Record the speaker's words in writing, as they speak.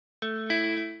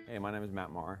my name is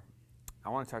Maher. I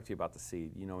want to talk to you about the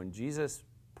seed. You know, when Jesus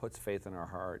puts faith in our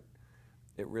heart,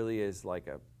 it really is like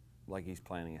he's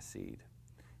planting a seed.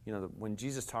 You know, when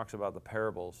Jesus talks about the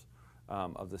parables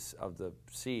of the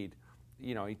seed,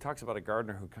 you know, he talks about a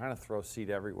gardener who kind of throws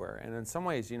seed everywhere. And in some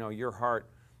ways, you know, your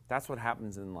heart, that's what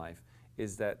happens in life,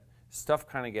 is that stuff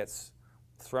kind of gets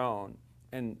thrown.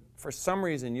 And for some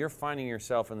reason, you're finding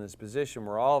yourself in this position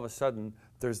where all of a sudden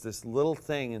there's this little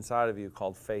thing inside of you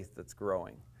called faith that's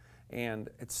growing. And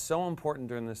it's so important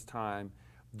during this time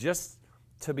just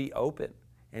to be open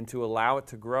and to allow it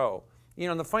to grow. You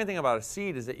know, and the funny thing about a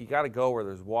seed is that you got to go where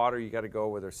there's water, you got to go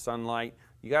where there's sunlight,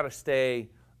 you got to stay,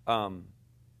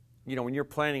 you know, when you're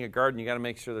planting a garden, you got to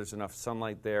make sure there's enough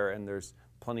sunlight there and there's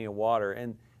plenty of water.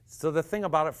 And so the thing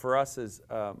about it for us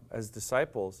as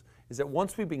disciples is that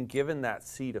once we've been given that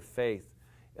seed of faith,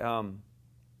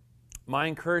 my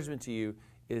encouragement to you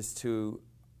is to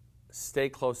stay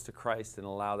close to Christ and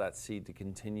allow that seed to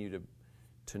continue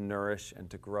to nourish and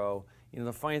to grow. You know,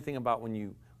 the funny thing about when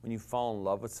you fall in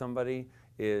love with somebody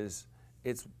is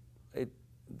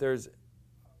there's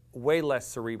way less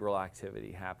cerebral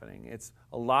activity happening.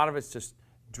 A lot of it's just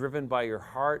driven by your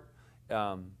heart.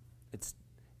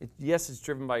 Yes, it's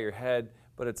driven by your head,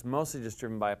 but it's mostly just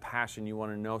driven by a passion. You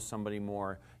want to know somebody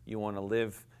more. You want to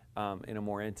live in a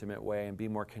more intimate way and be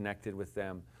more connected with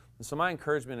them. And so my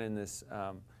encouragement in this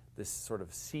sort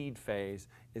of seed phase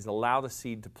is allow the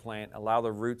seed to plant, allow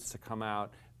the roots to come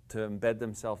out, to embed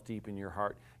themselves deep in your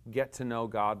heart, get to know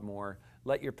God more,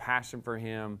 let your passion for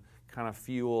Him kind of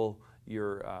fuel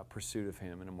your pursuit of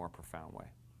Him in a more profound way.